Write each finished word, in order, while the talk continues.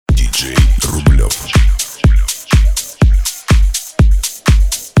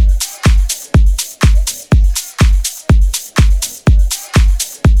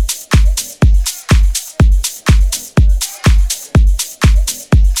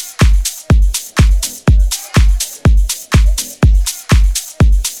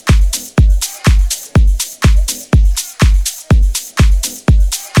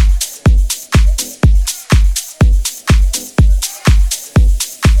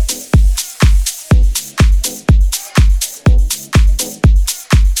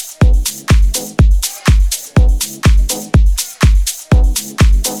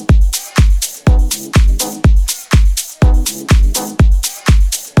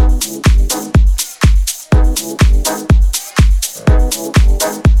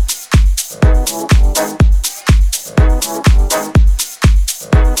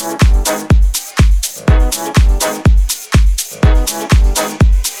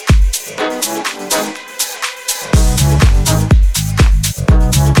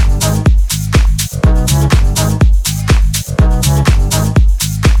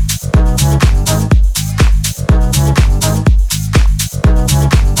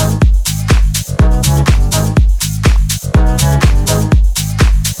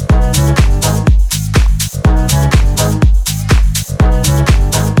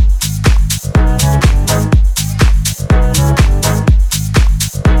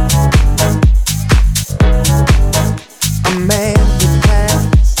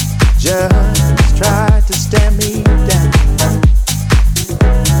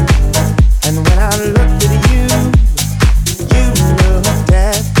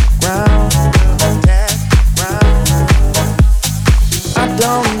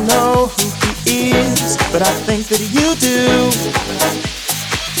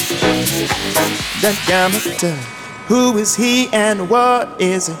Who is he and what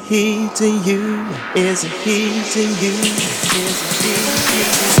is he to you? Is he to you? Is he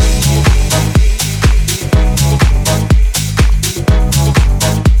to you?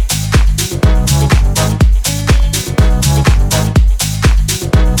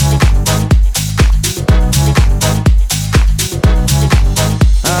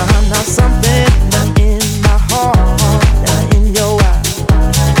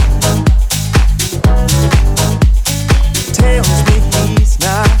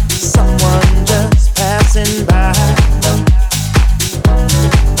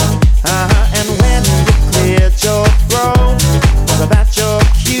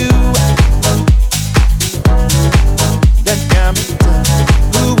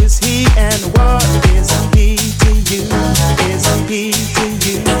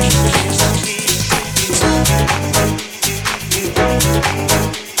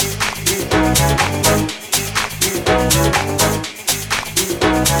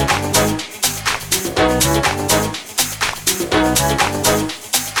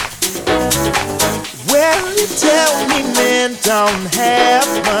 Don't have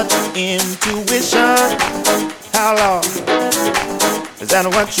much intuition. How long? Is that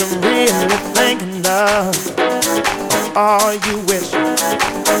what you're really thinking of? Or are you wishing?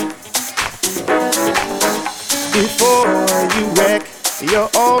 Before you wreck your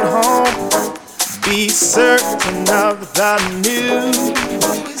old home, be certain of the new.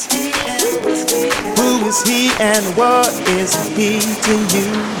 Who is he and what is he to you?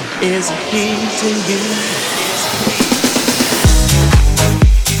 Is he to you?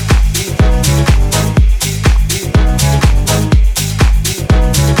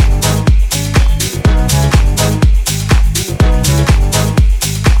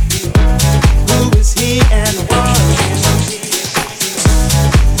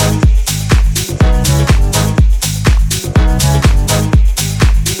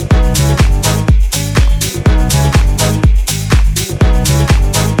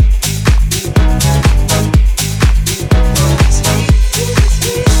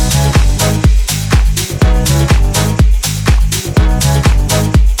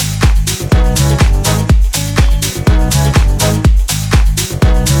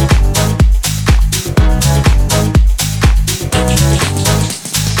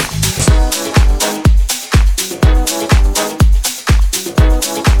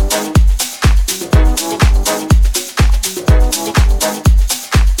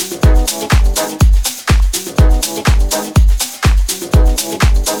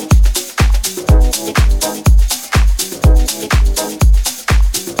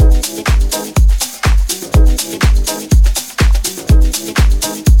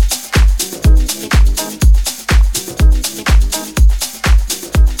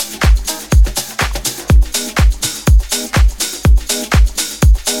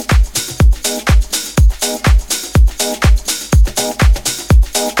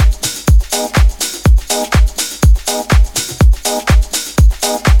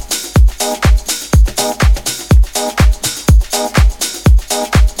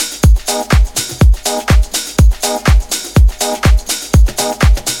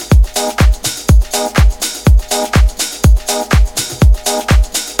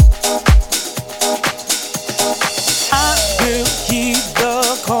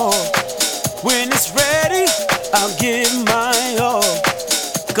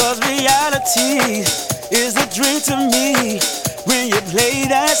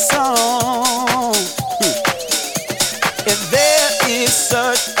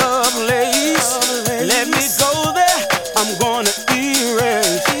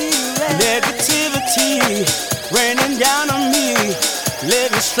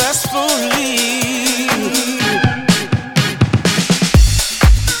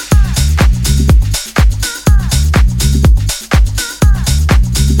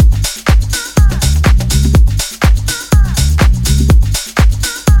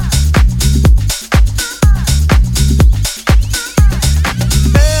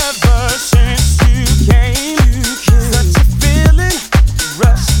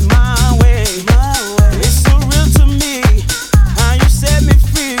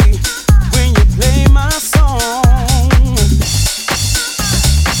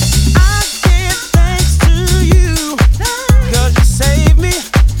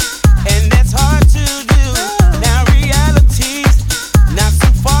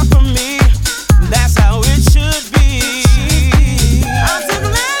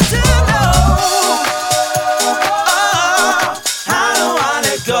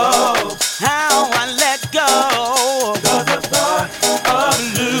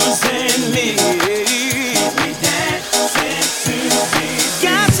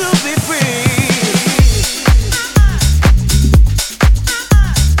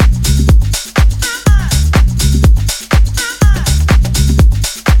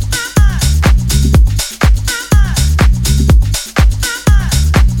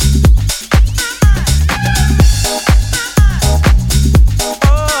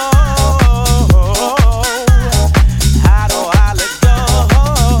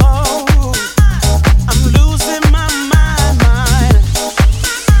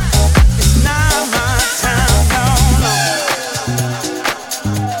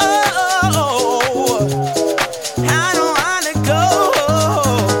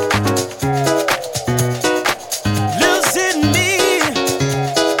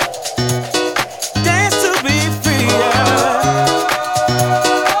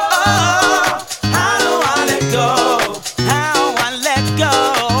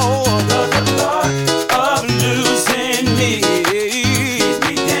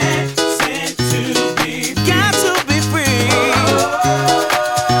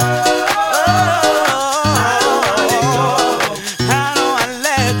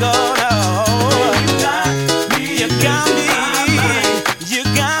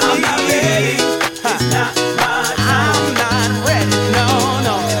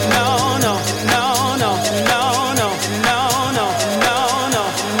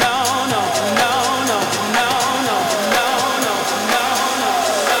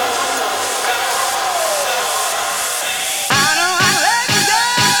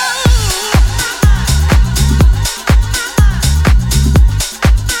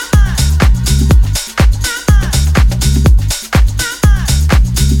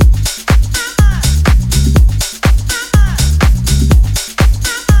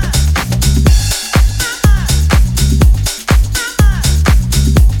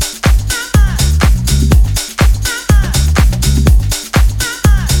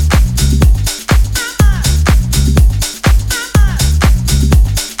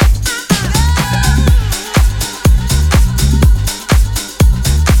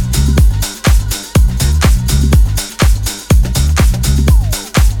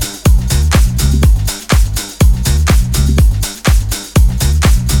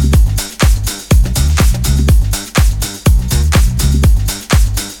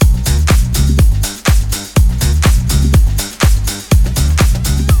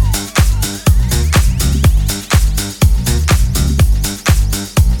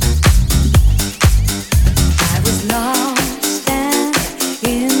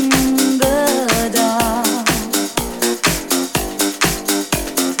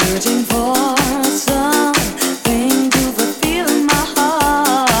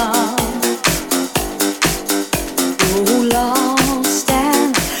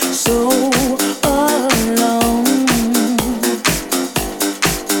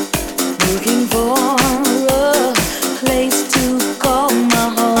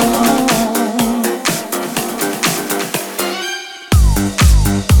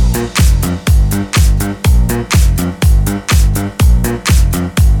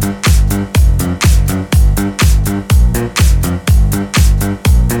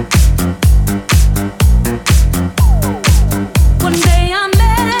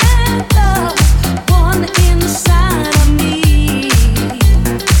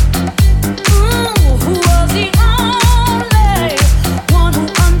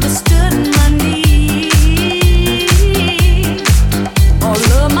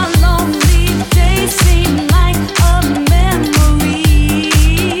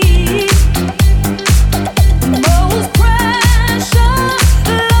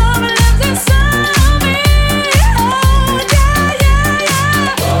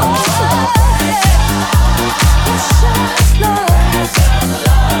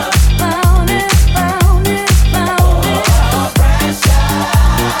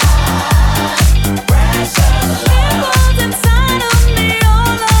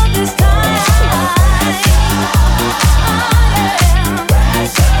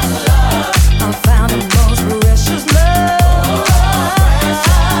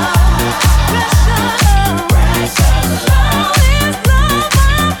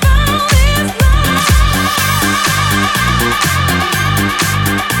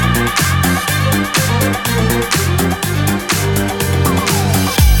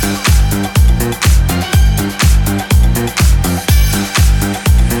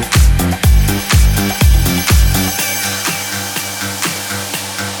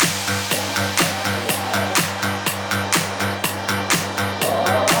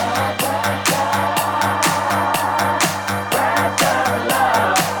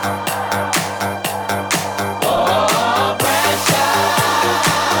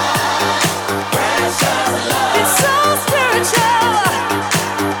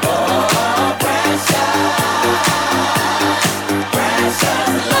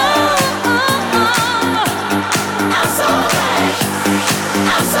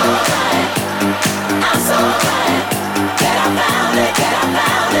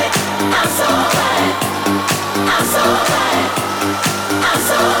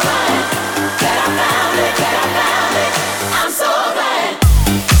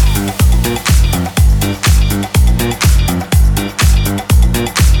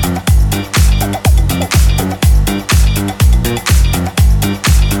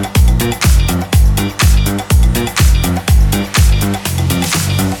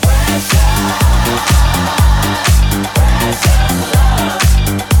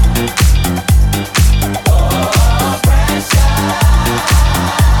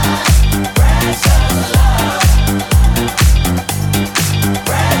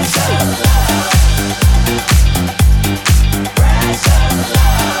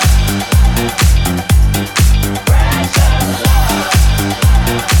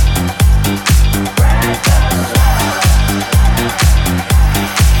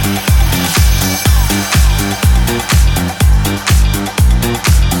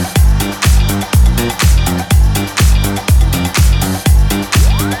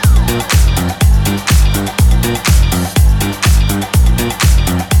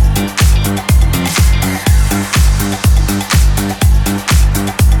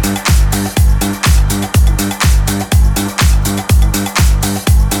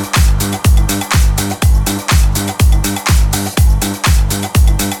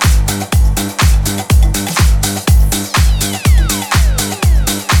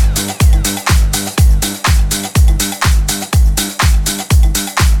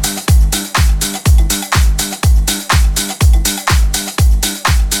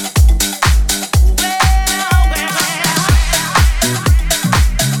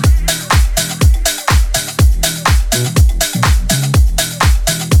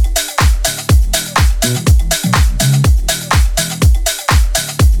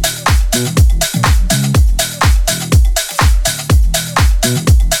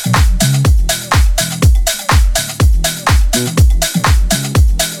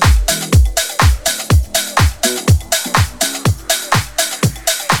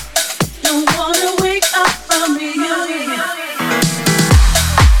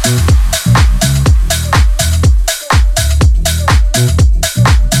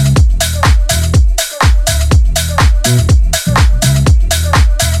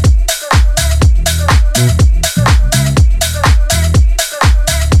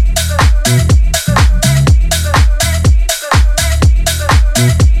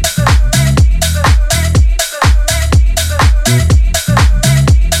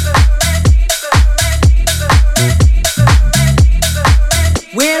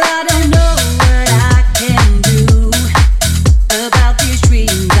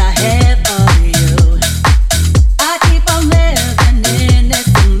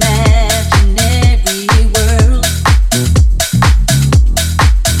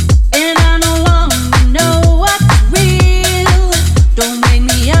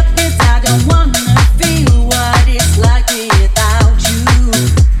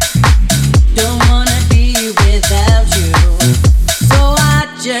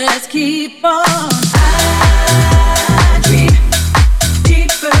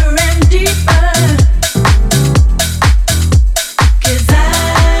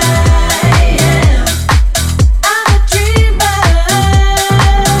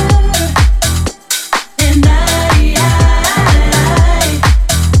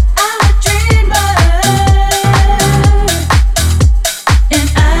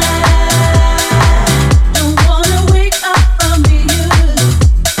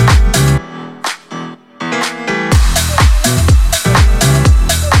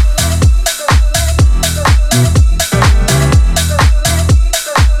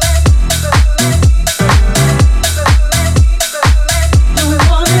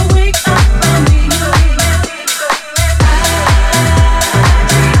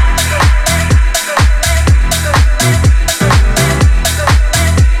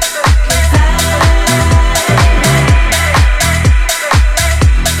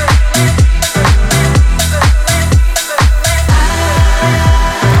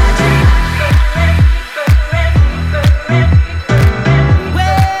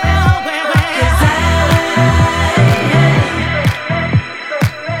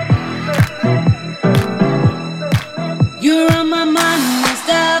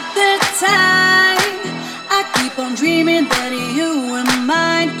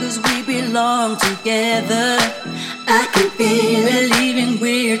 'cause we belong together. I can feel it, believing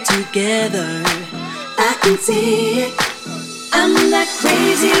we're together. I can see it. I'm not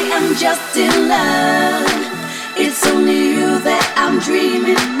crazy, I'm just in love. It's only you that I'm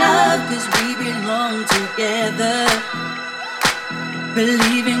dreaming of, 'cause we belong together.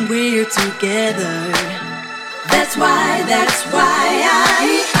 Believing we're together. That's why I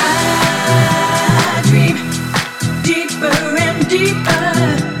dream deeper and deeper.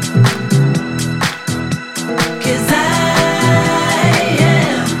 'Cause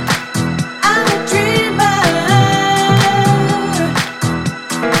I'm a dreamer.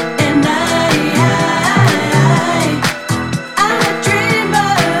 And I'm a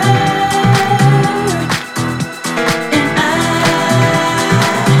dreamer. And I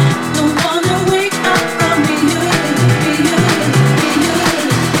don't wanna wake up from you.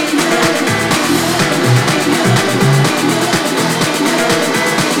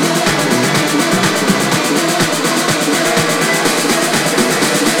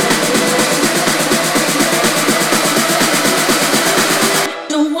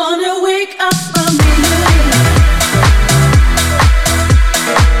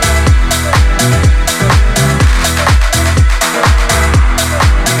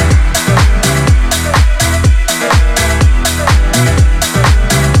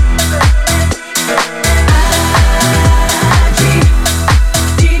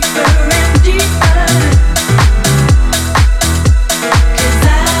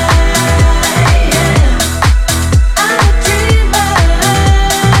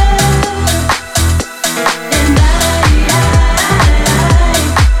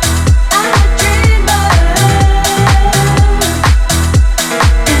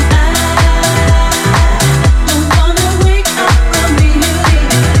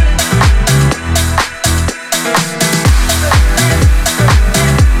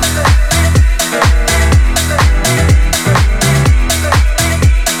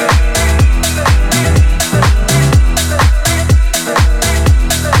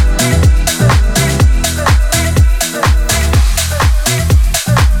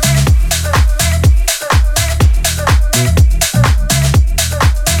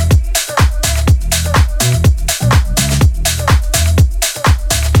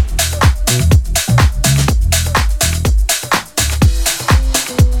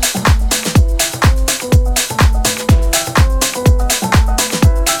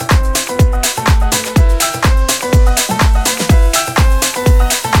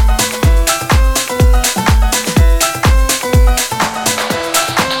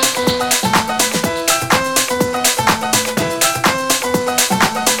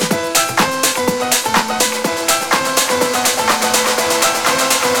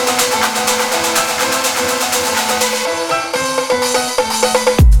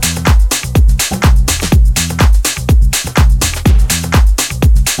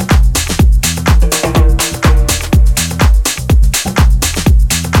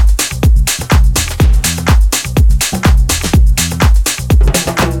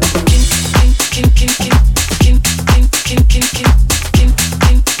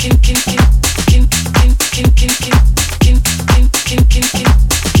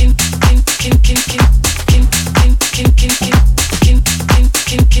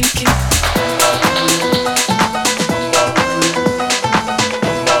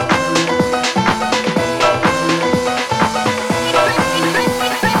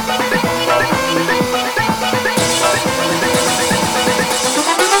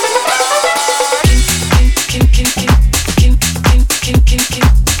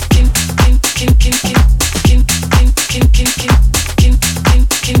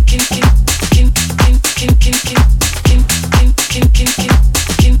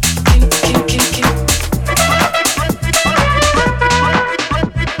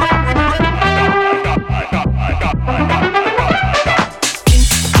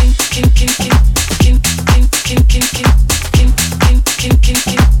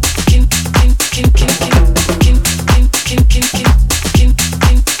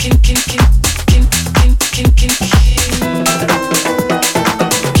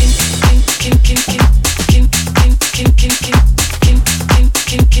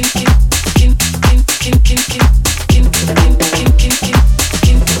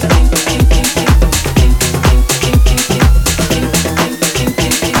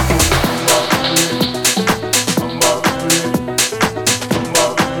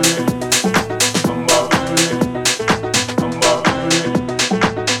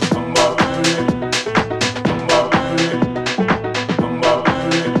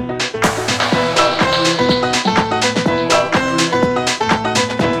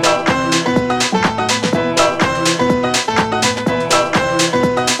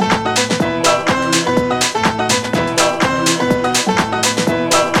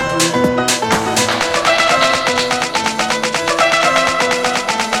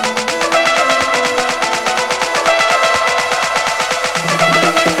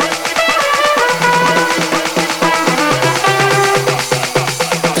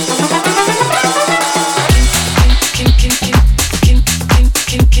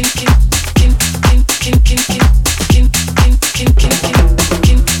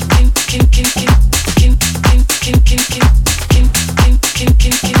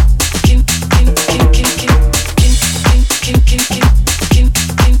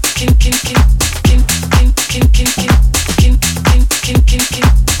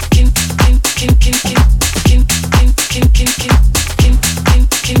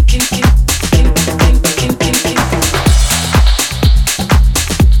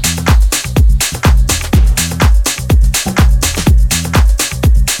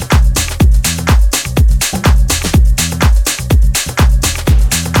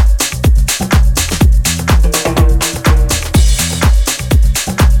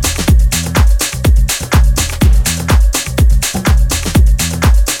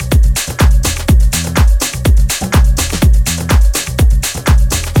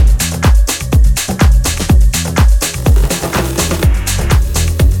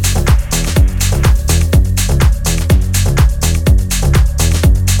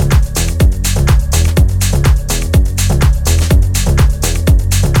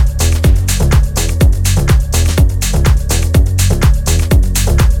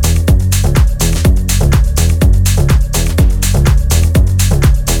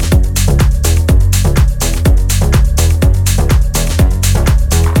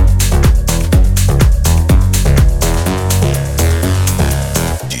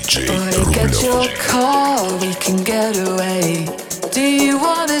 Or get your car, we can get away. Do you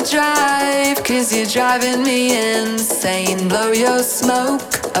wanna drive? Cause you're driving me insane. Blow your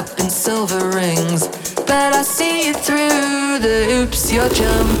smoke up in silver rings. But I see you through the hoops you're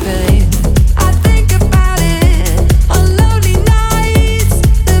jumping. I think about it on lonely nights.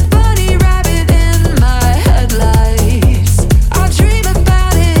 The bunny rabbit in my headlights. I dream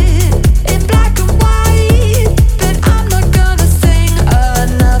about it in black and white. But I'm not gonna sing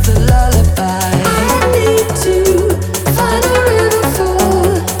another lullaby. I need to find a river for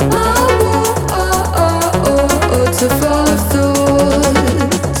my war to follow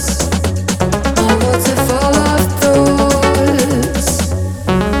thoughts. My waterfall of thoughts.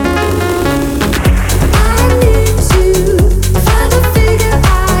 I need to find a figure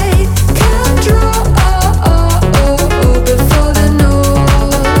I can draw before the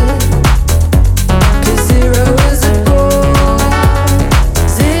north. 'Cause zero is a bore.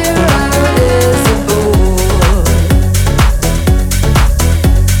 Zero is a bore.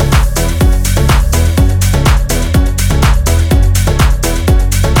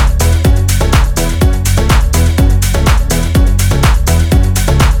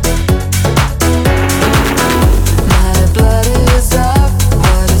 My blood is up,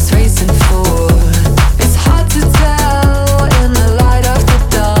 what is racing for? It's hard to tell in the light of the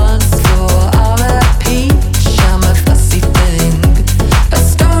dance floor. I'm a peach, I'm a fussy thing, a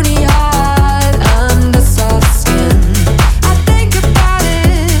stony heart under soft skin. I think about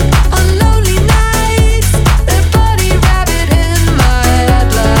it on lonely nights, the bunny rabbit in my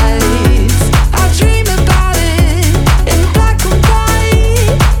headlights. I dream about it in black and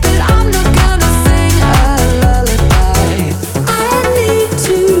white, but I'm not gonna sing a lullaby. I need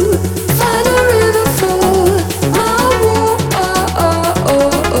to find a river for my war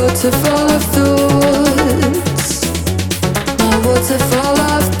to follow thoughts. My waterfall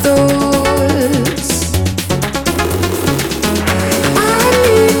of thoughts. I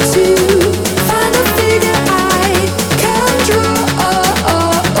need to find a figure I can draw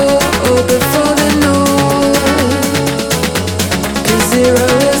before the north. 'Cause zero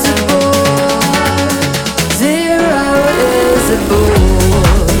is a bore. Zero is a bore.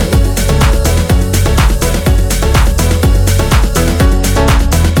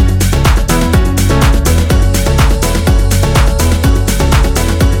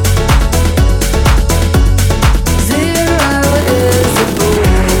 Zero is a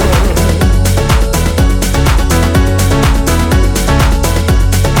bore.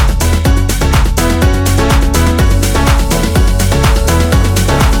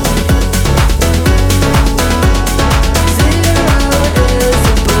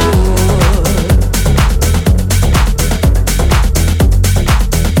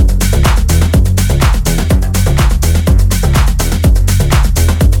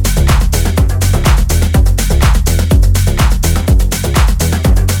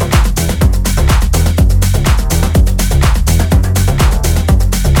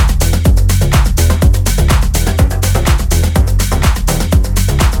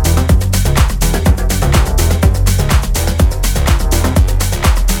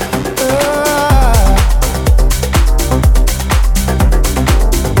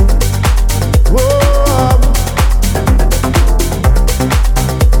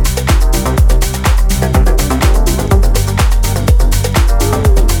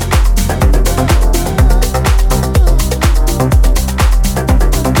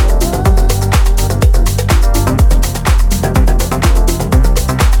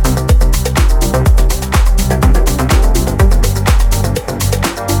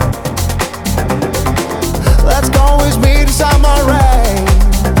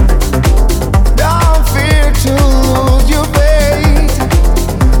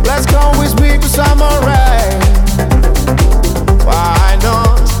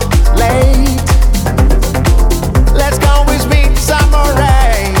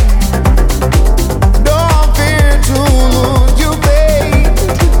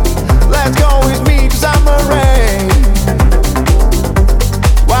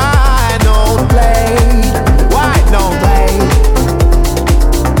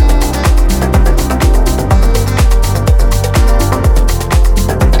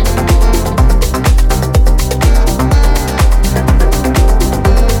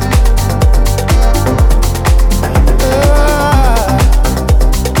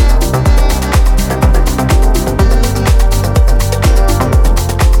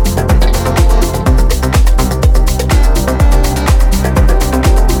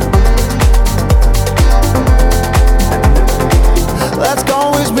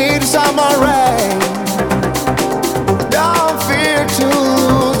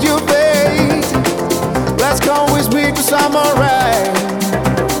 summer rain.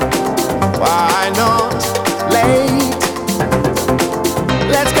 Why not late?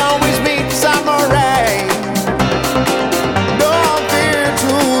 Let's go with me, summer rain. Don't fear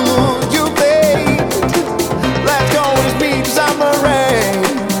to lose you, babe. Let's go with me, summer rain.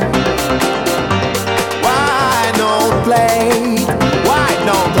 Why not play? Why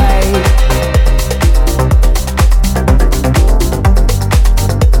not play?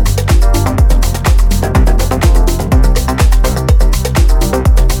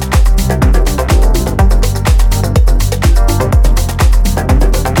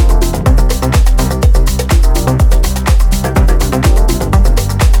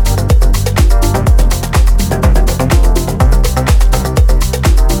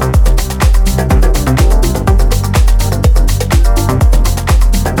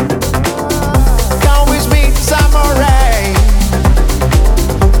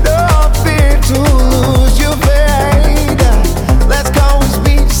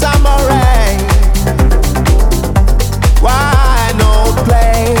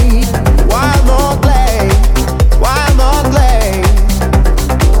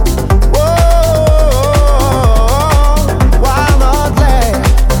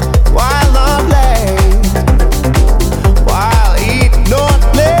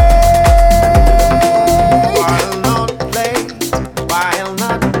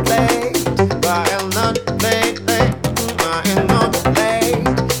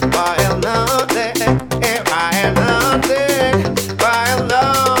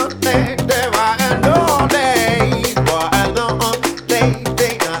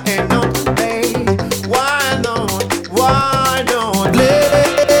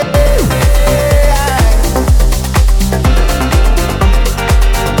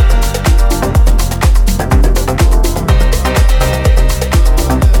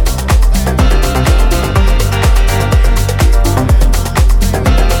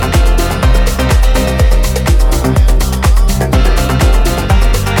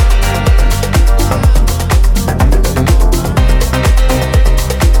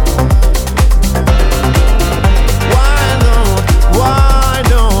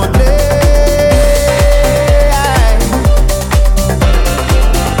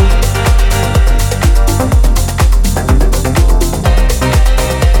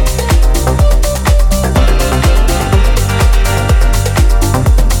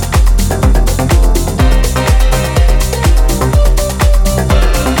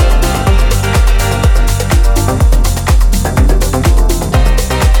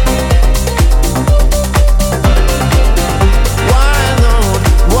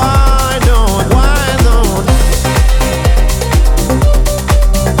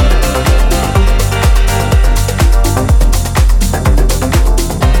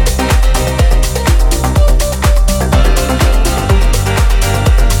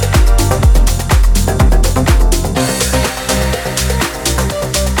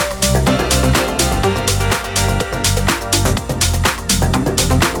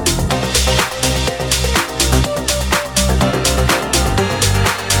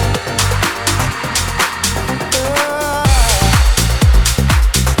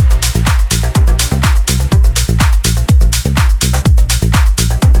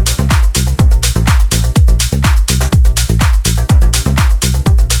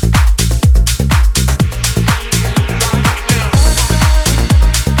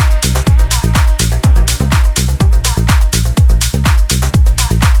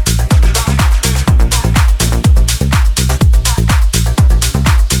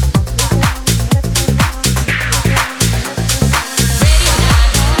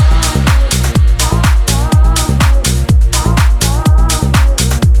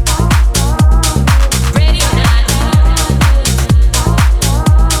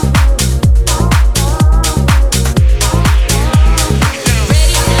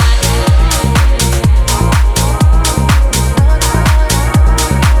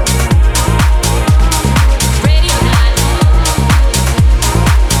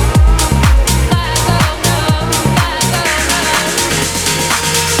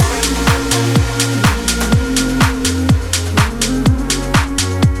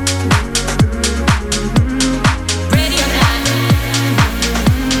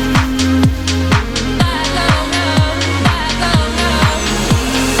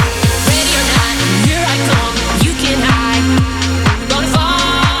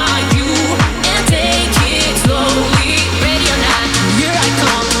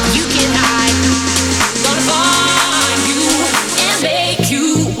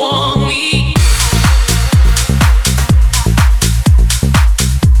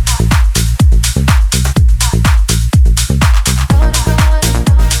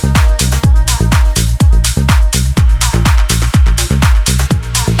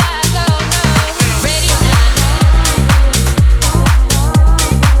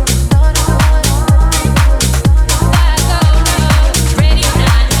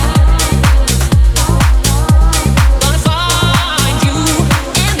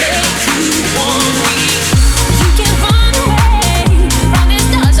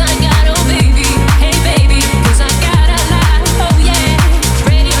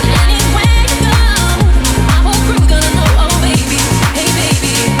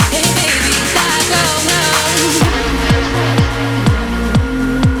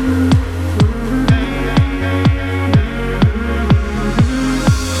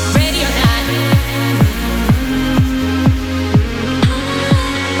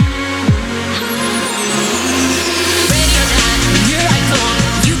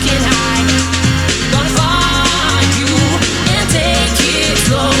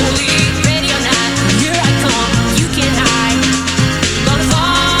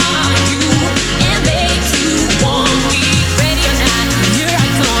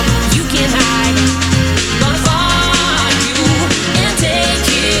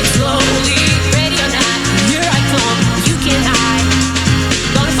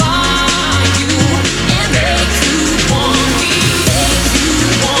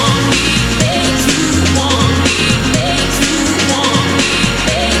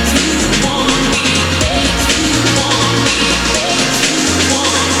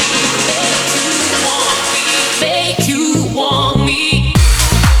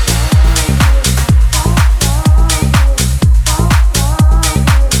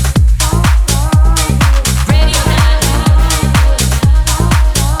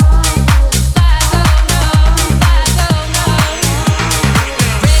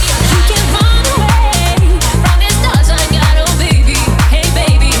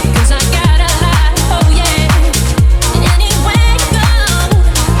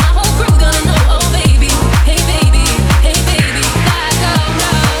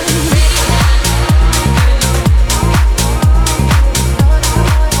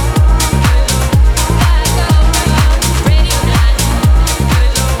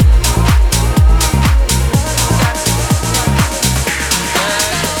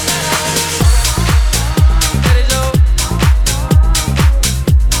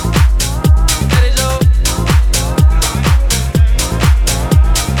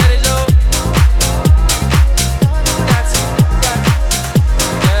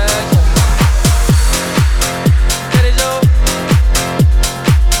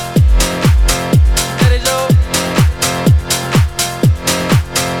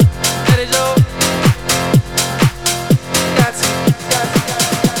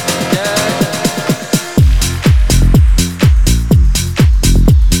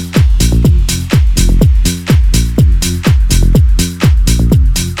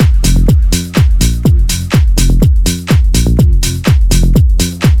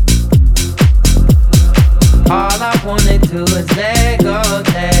 do is let go,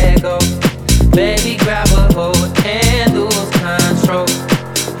 let go. Baby, grab a hold and lose control.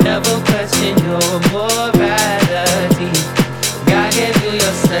 Never question your morality. God gave you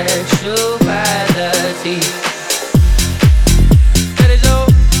your sexuality. Let it go.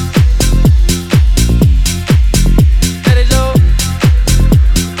 Let it go.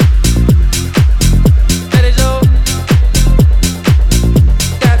 Let it go.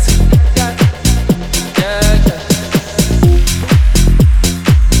 That's yeah, yeah. Yeah, yeah.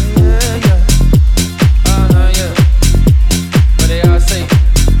 Yeah. What they all say?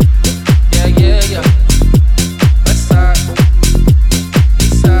 Yeah, yeah, yeah. West side,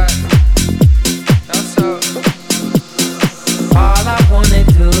 east side, down south. All I wanna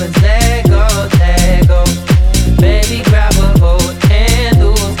do is let go, let go. Baby, grab a hold and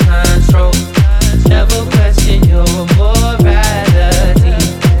lose control. Never question your morality.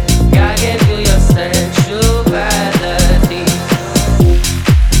 God gave you your sexuality.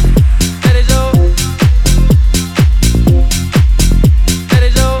 Let it go. Let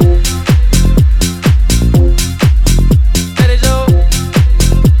it go. Let it go.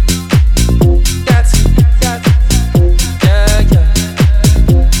 That's yeah, yeah.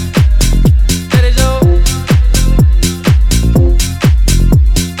 Let it go.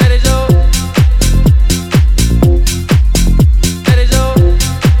 Let it go. Let it go.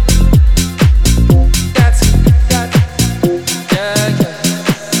 That's yeah,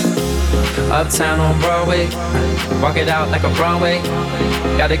 yeah. Uptown on Broadway, walk it out like a Broadway.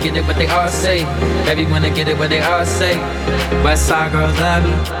 Gotta get it what they all say. Everyone to get it what they all say. West side girls love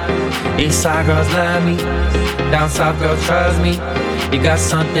me, east side girls love me, down south girls trust me. You got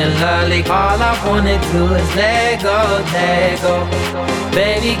something lovely. All I wanna do is let go, let go.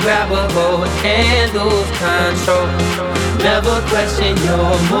 Baby, grab a hold and lose control. Never question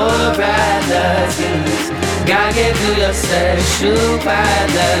your morality. God gave you your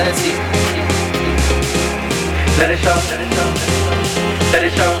sexuality. Let it show, let it show, let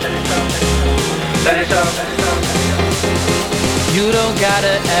it show, let it show. You don't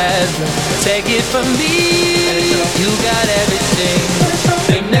gotta ask, take it from me. You got everything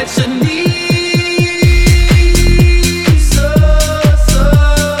that you need. So, so,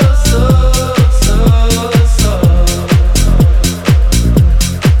 so, so, so.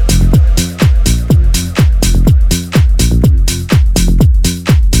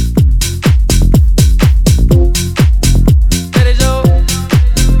 Let it go.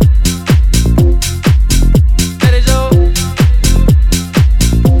 Let it go.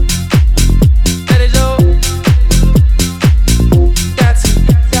 Let it go. That's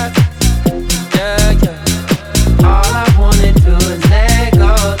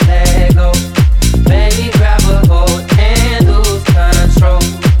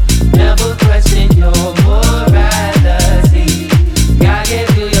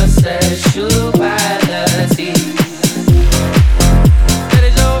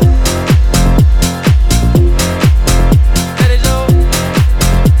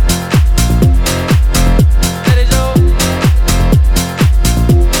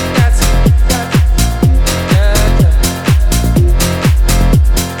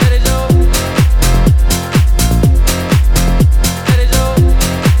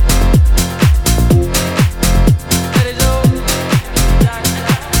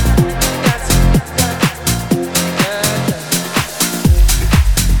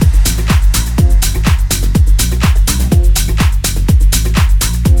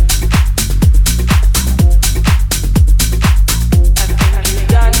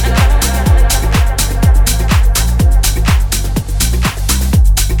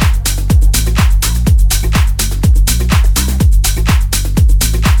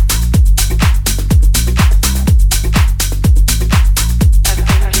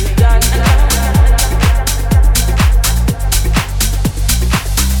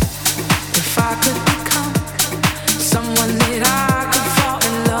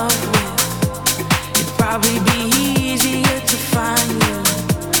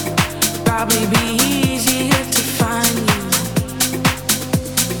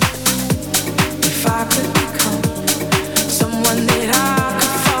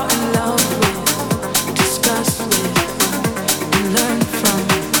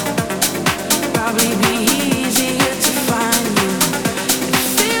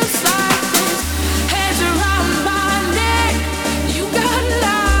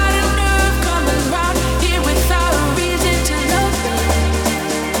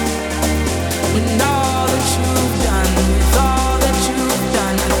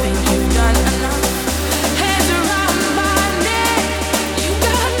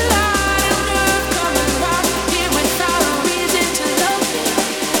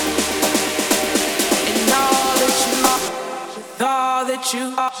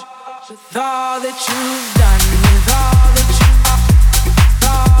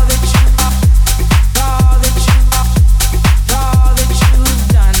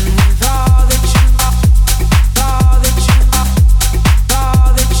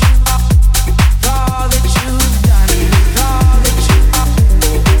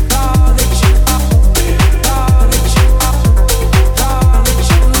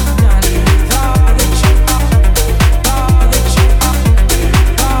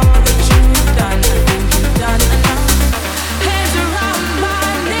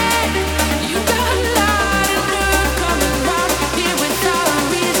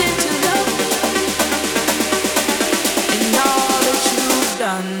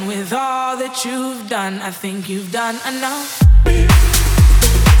I think you've done enough.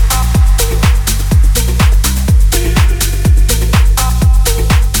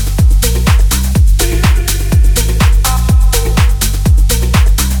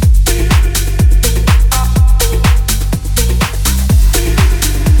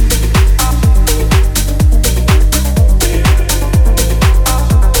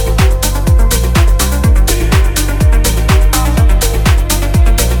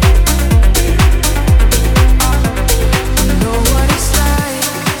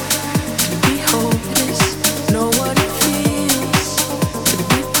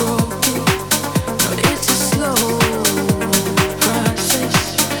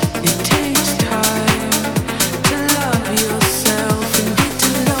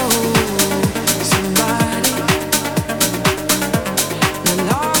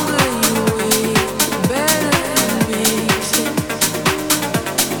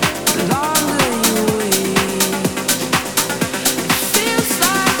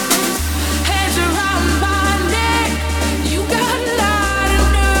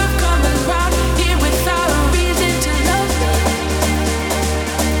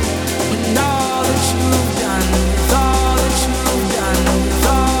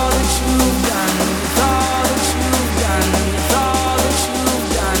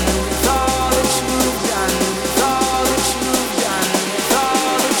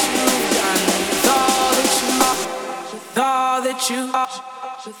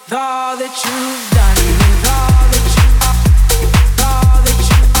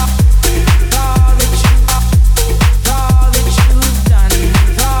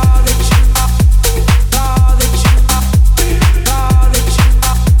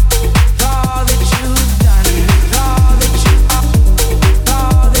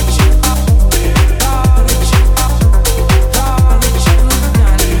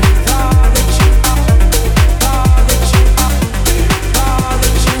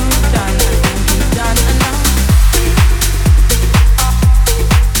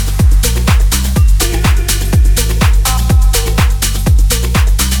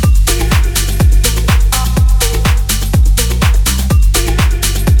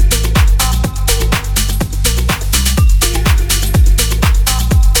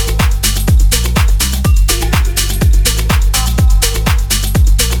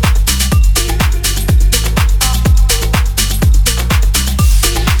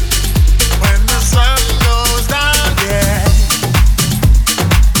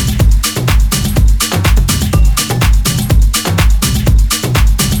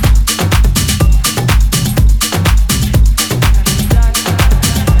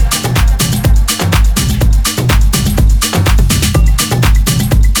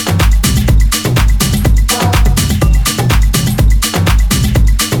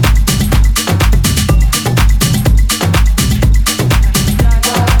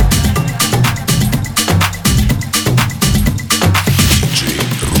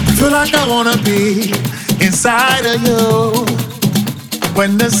 Inside of you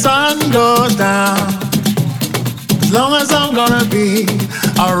when the sun goes down, as long as I'm gonna be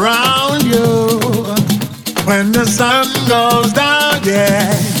around you when the sun goes down,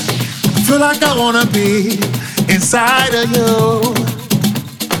 yeah. I feel like I wanna be inside of you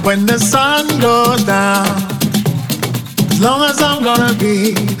when the sun goes down, as long as I'm gonna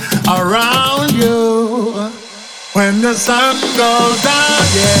be around you when the sun goes down,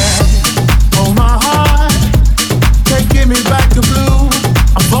 yeah. Oh, my heart, taking me back to blue.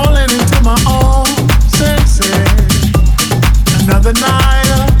 I'm falling into my own senses. Another night,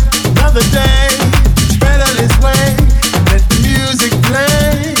 another day. It's better this way. Let the music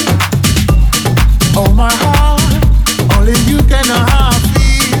play. Oh, my heart, only you can know how I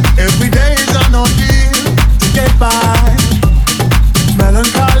feel. Every day is an ordeal to get by.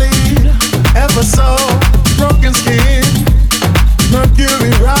 Melancholy, ever so broken skin.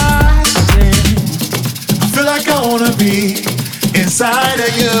 Mercury rising. I feel like I wanna be inside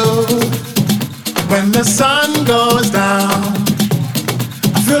of you. the sun goes down,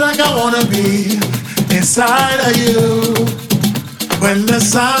 I feel like I wanna be inside of you. When the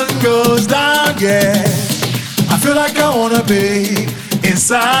sun goes down, yeah, I feel like I wanna be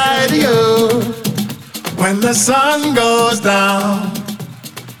inside of you. When the sun goes down,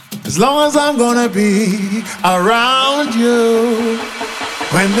 as long as I'm gonna be around you.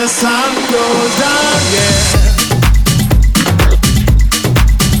 When the sun goes down, yeah.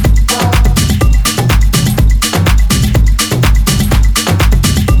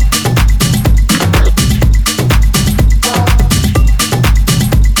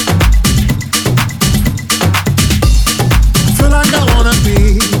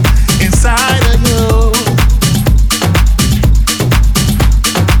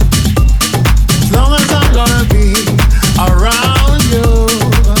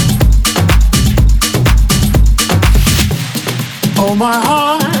 My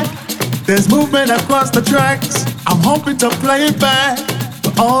heart, there's movement across the tracks. I'm hoping to play it back,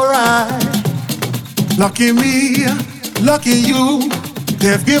 but alright. Lucky me, lucky you,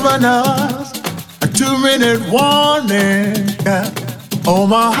 they've given us a 2-minute warning. Yeah. Oh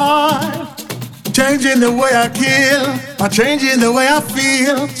my heart, changing the way I kill, by changing the way I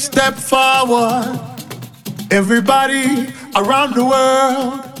feel. Step forward, everybody around the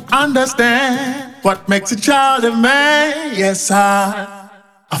world understand what makes a child a man. Yes,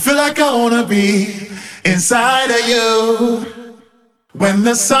 I feel like I wanna be inside of you. When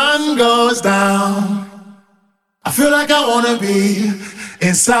the sun goes down, I feel like I wanna be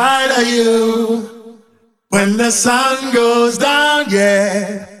inside of you. When the sun goes down,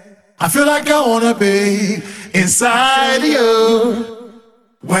 yeah, I feel like I wanna be inside of you.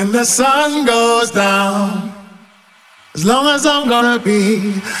 When the sun goes down, as long as I'm gonna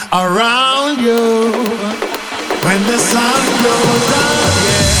be around you. When the sun goes down,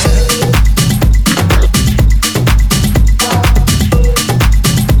 yeah.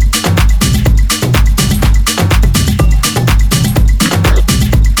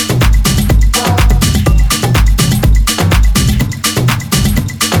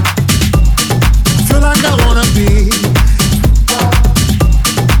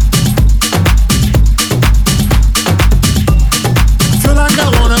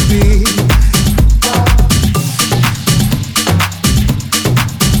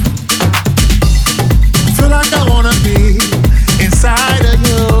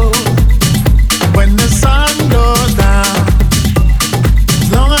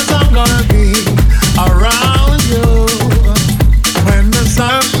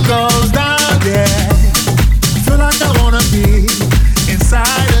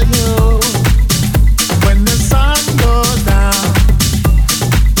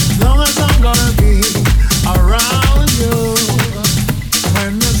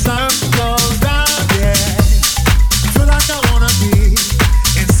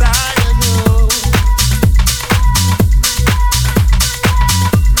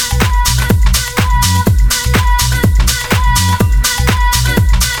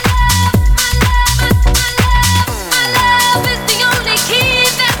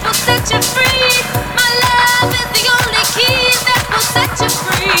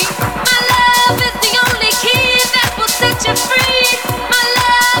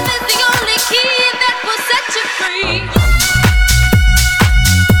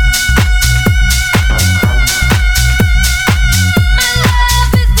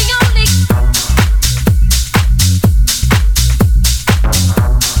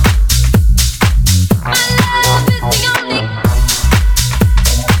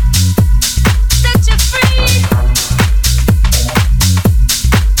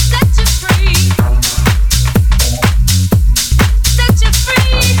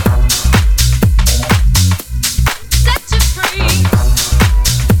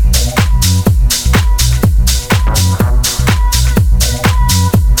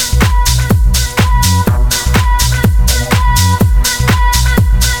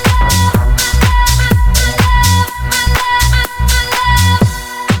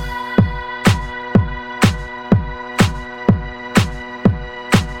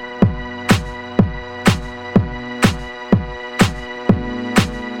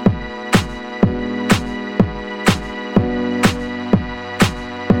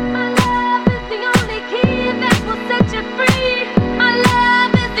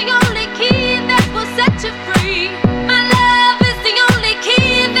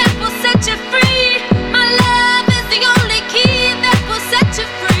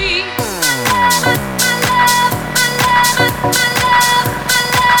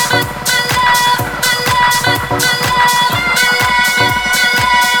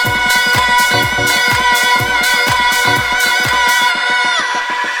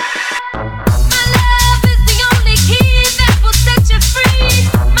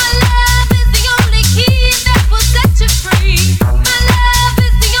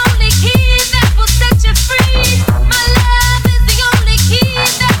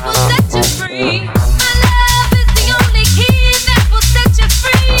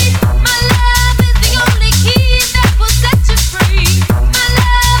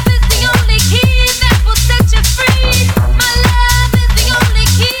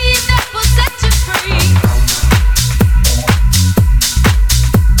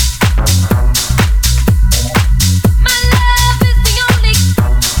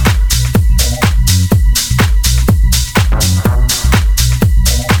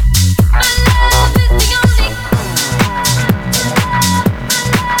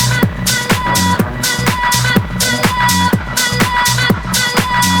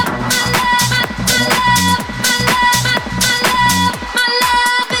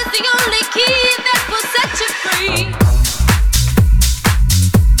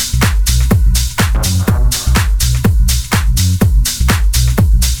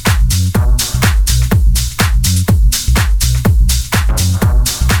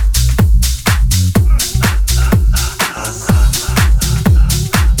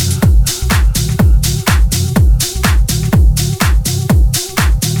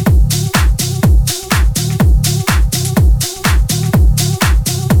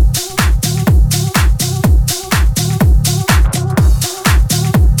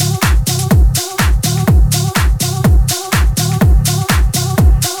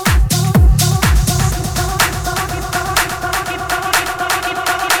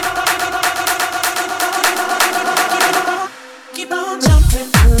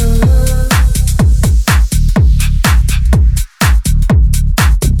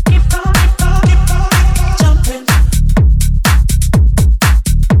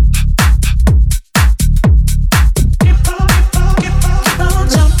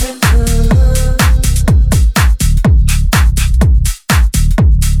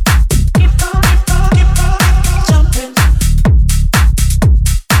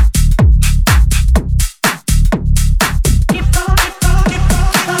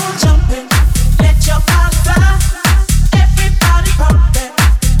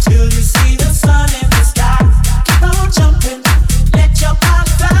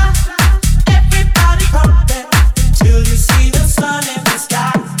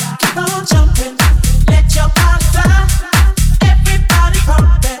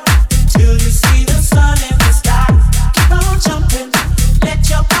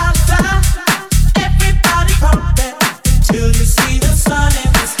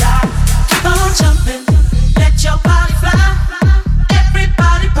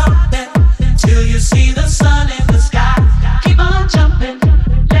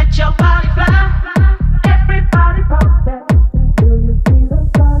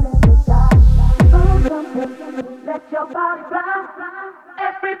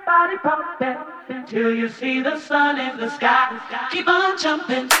 see the sun in the sky. Keep on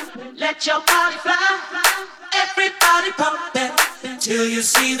jumping, let your body fly. Everybody pump it till you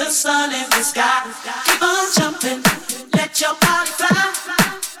see the sun in the sky. Keep on jumping, let your body fly.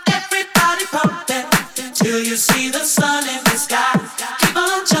 Everybody pump it till you see the sun in the sky. Keep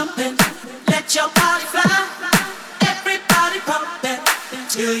on jumping, let your body fly. Everybody pump it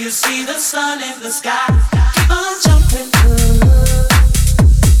till you see the sun in the sky. Keep on jumping.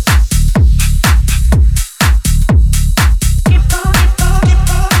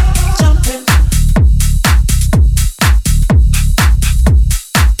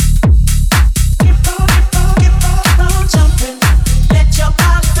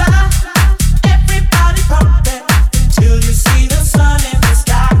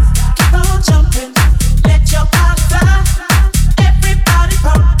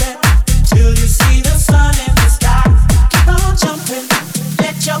 See the sun.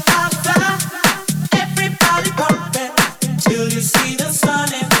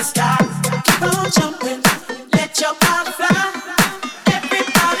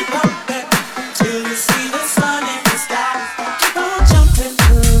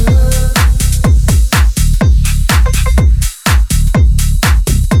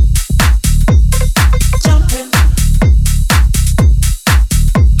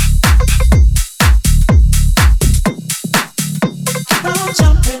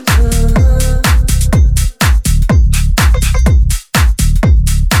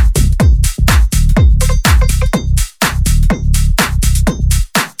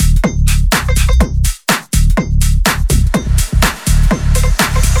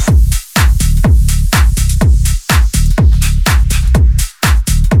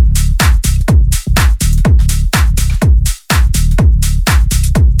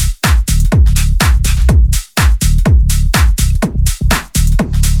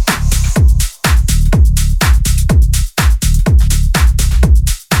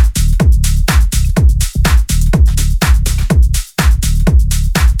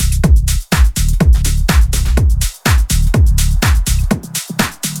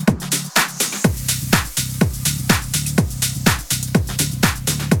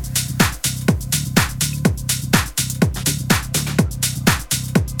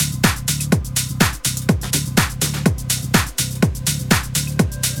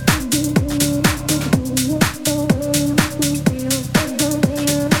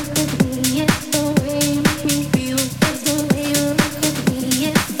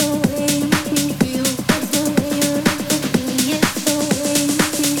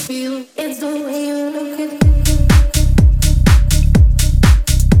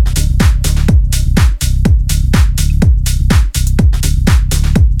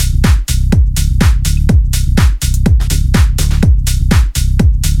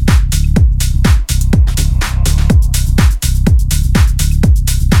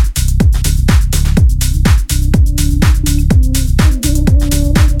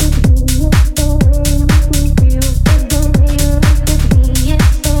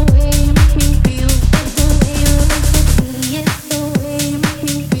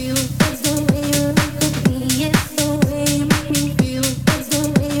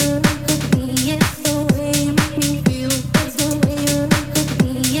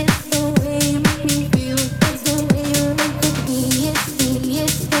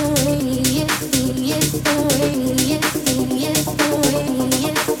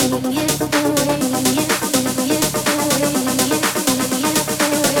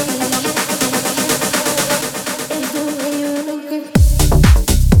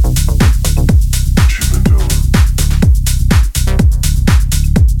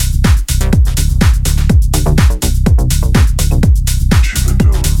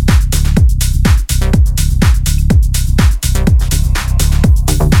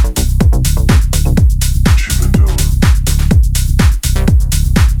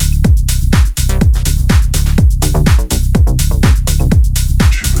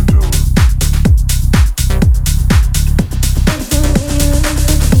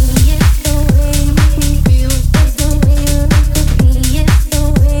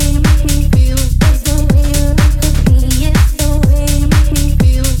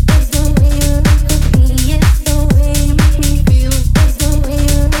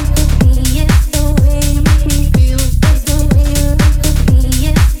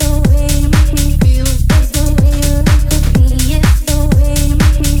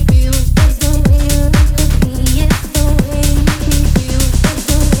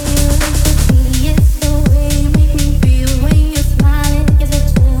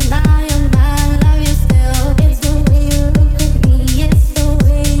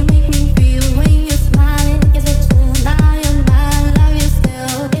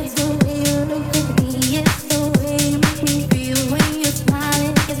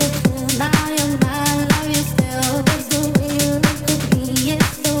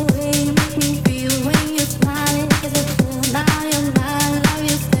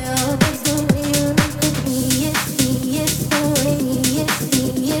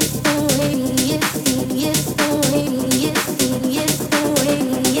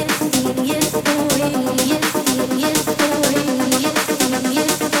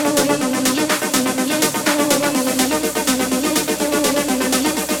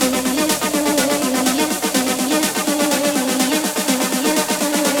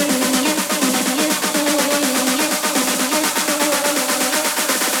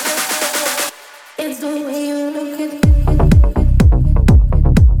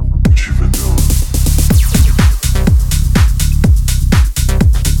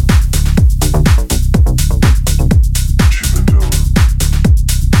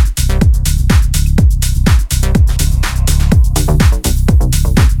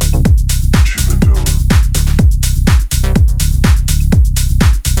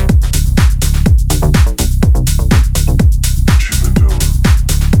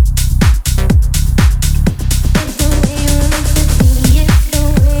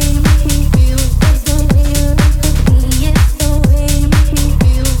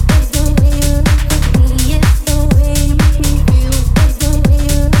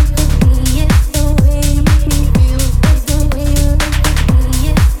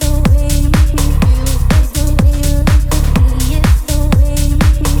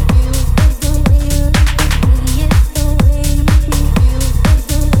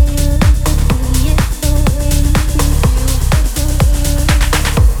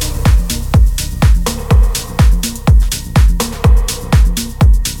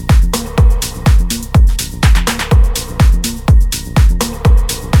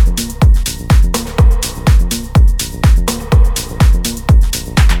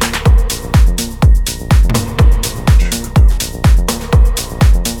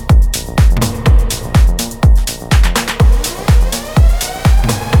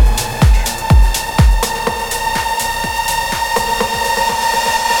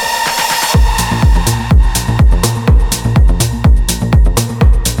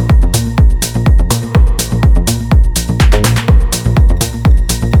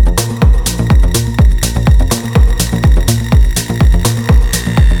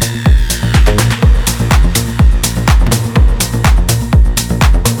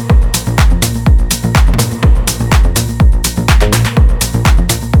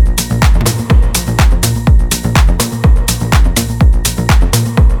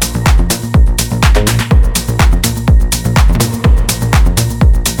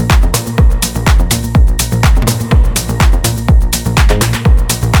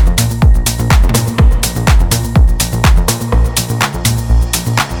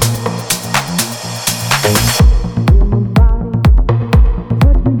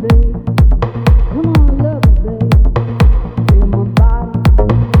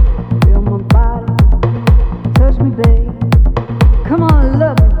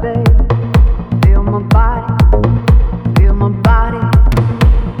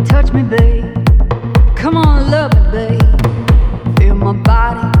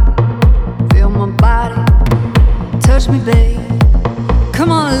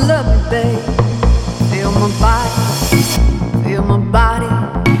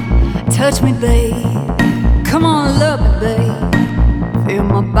 touch me, babe. Come on, love me, babe. Feel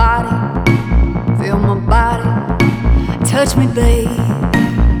my body, feel my body. Touch me, babe.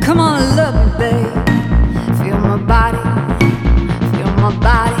 Come on, love me, babe. Feel my body, feel my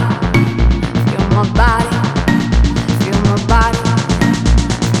body, feel my body, feel my body,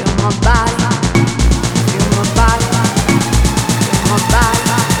 feel my body, feel my body, feel my body,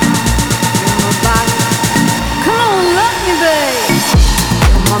 feel my body. Come on, love me, babe.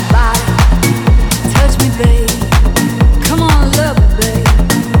 Feel my body, touch me, babe. Come on, love me, babe.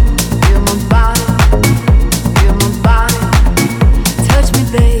 Feel my body, feel my body, touch me,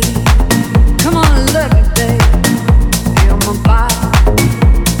 babe. Come on, love me, babe. Feel my body,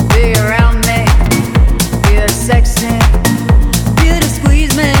 be around me, feel sexy, feel to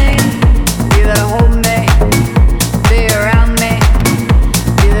squeeze me, feel to hold me, be around me,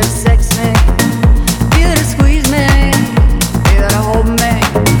 feel sexy, feel to squeeze me, feel to hold me,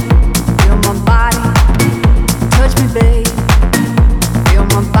 feel my body, touch me, babe. Feel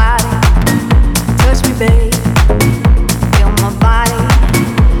my body, touch me, babe. Feel my body,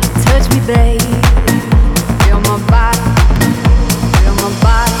 touch me, babe. Feel my body, feel my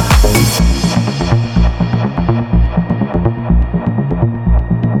body.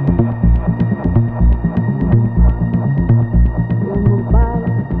 Feel my body,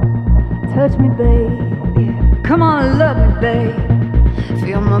 touch me, babe. Come on, love me, babe.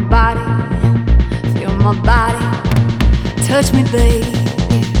 Feel my body, feel my body. Touch me, babe.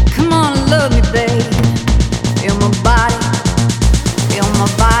 Come on, love me, babe. Feel my body, feel my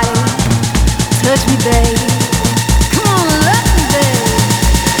body. Touch me, babe. Come on, love me, babe.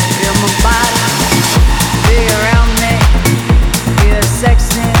 Feel my body, be around me, feel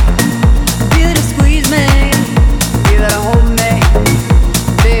sexy, feel to squeeze me, feel to hold me,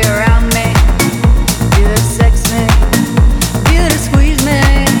 be around me, feel sexy, feel to squeeze me,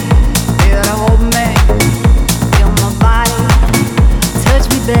 feel to hold me, feel my body, touch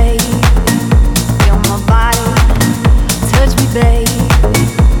me, babe. Feel my body, touch me, babe.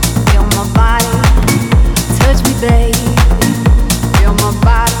 Feel my body, touch me, babe. Feel my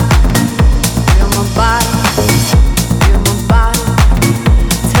body, feel my body, feel my body,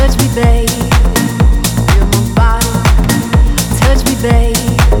 touch me, babe. Feel my body, touch me, babe.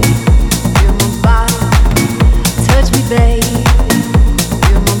 Feel my body, touch me, babe.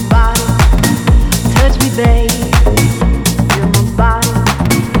 Feel my body, touch me, babe. Feel my body,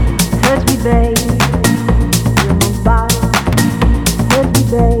 touch me, babe. Feel my body, touch me,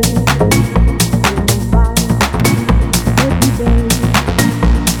 babe. Feel my body, touch me, babe.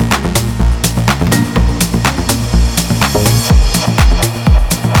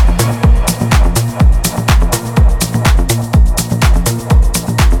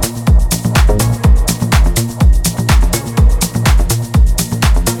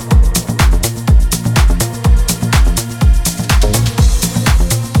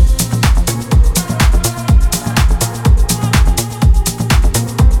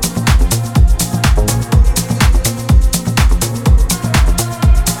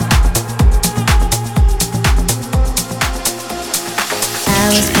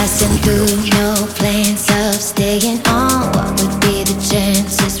 I was passing through, no plans of staying on. What would be the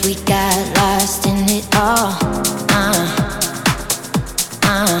chances we got lost in it all?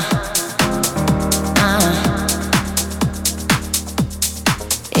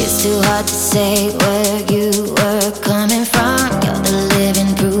 It's too hard to say where you were coming from. You're the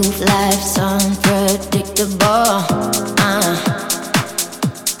living proof, life's unpredictable.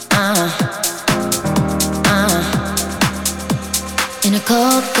 In a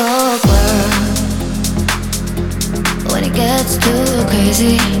cold, cold world, when it gets too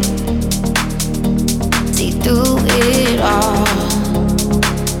crazy, see through it all.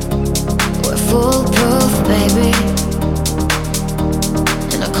 We're foolproof, baby.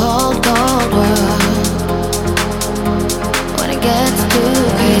 In a cold, cold world, when it gets too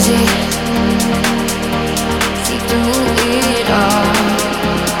crazy, see through it all.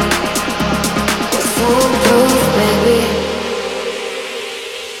 We're foolproof, baby.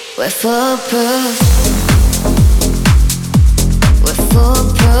 We're foolproof. We're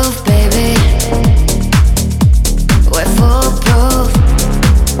foolproof, baby. We're foolproof.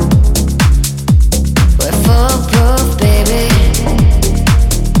 We're foolproof, baby.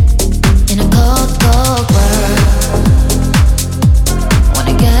 In a cold, cold world, when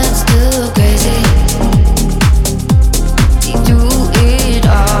it gets too crazy, see through it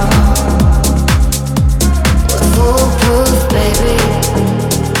all. We're foolproof, baby.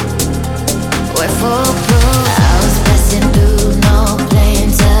 We're foolproof. I was passing through, no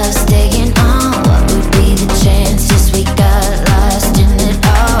plans of staying on. What would be the chances we got lost in it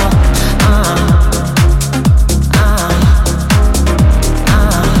all?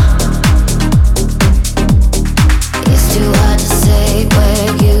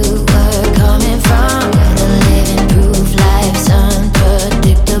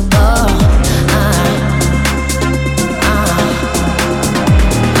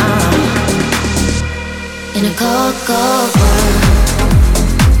 go, go, go.